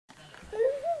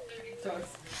So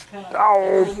it's kind of a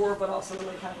little war, but also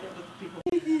really kind of good with the people.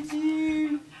 Look at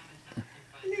you.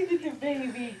 Look at the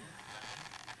baby.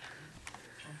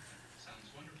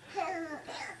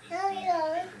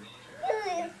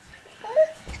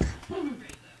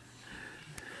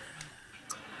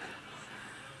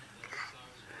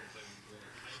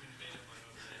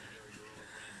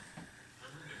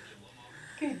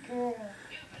 Good girl.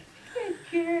 Good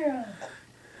girl.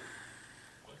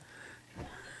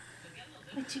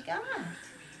 What you got?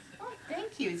 Oh,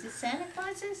 thank you. Is it Santa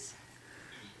Claus's? Is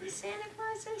it Santa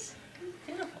Claus's? He's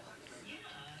pitiful.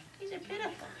 These are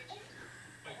pitiful.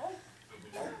 What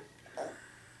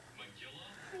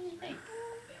do you think?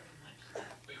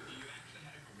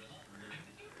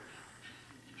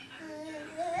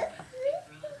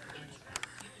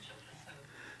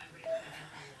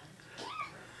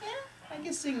 Yeah, I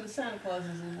guess seeing the Santa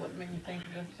Clauses is what made me think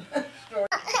of the story.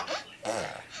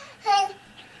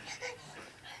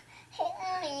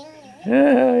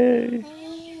 Hey.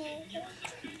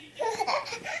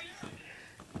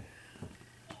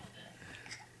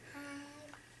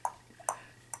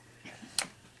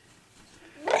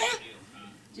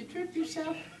 Did you trip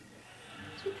yourself?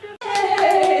 Did you trip?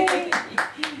 Hey!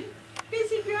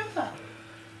 Busy grandpa.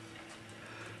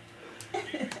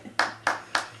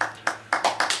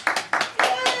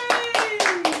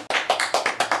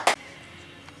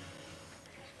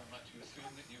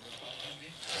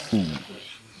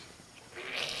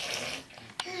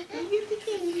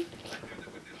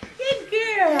 Good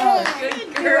girl.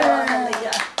 Good girl,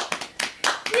 Analea.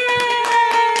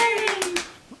 Yay!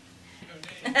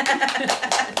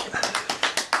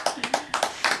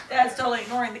 Dad's totally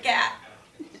ignoring the cat.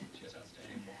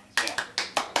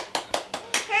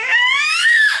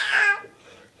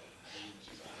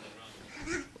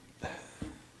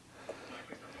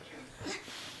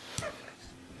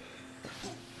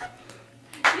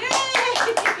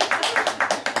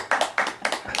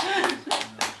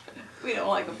 We don't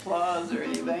like applause or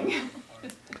anything.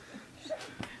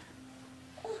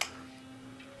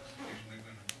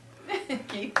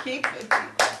 keep.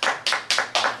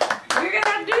 We're gonna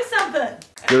have to do something.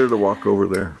 Get her to walk over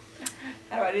there.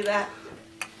 How do I do that?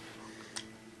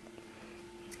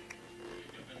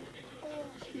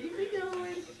 Keep it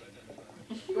going.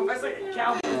 Go back like a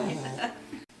cowboy.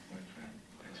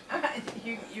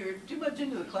 You're too much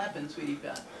into the clapping, sweetie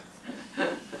pie.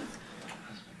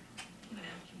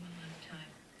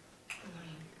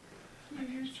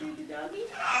 You see the doggy?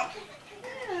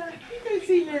 Yeah, you go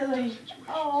see Lilly.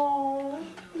 Oh,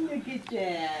 look at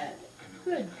that.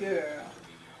 Good girl.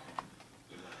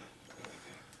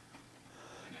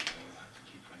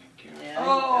 Yeah.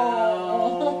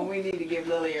 Oh, we need to give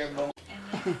Lilly her bone.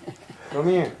 Come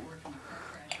here.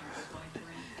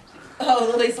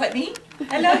 Oh, Lily's like me?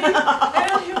 I love you. I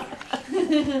love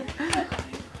you.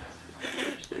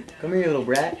 Come here, little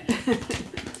brat.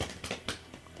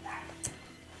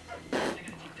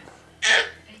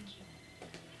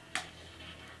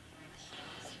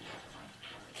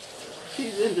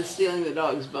 She's into stealing the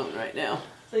dog's bone right now.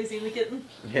 So you seen the kitten?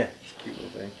 Yeah, it's a cute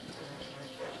little thing.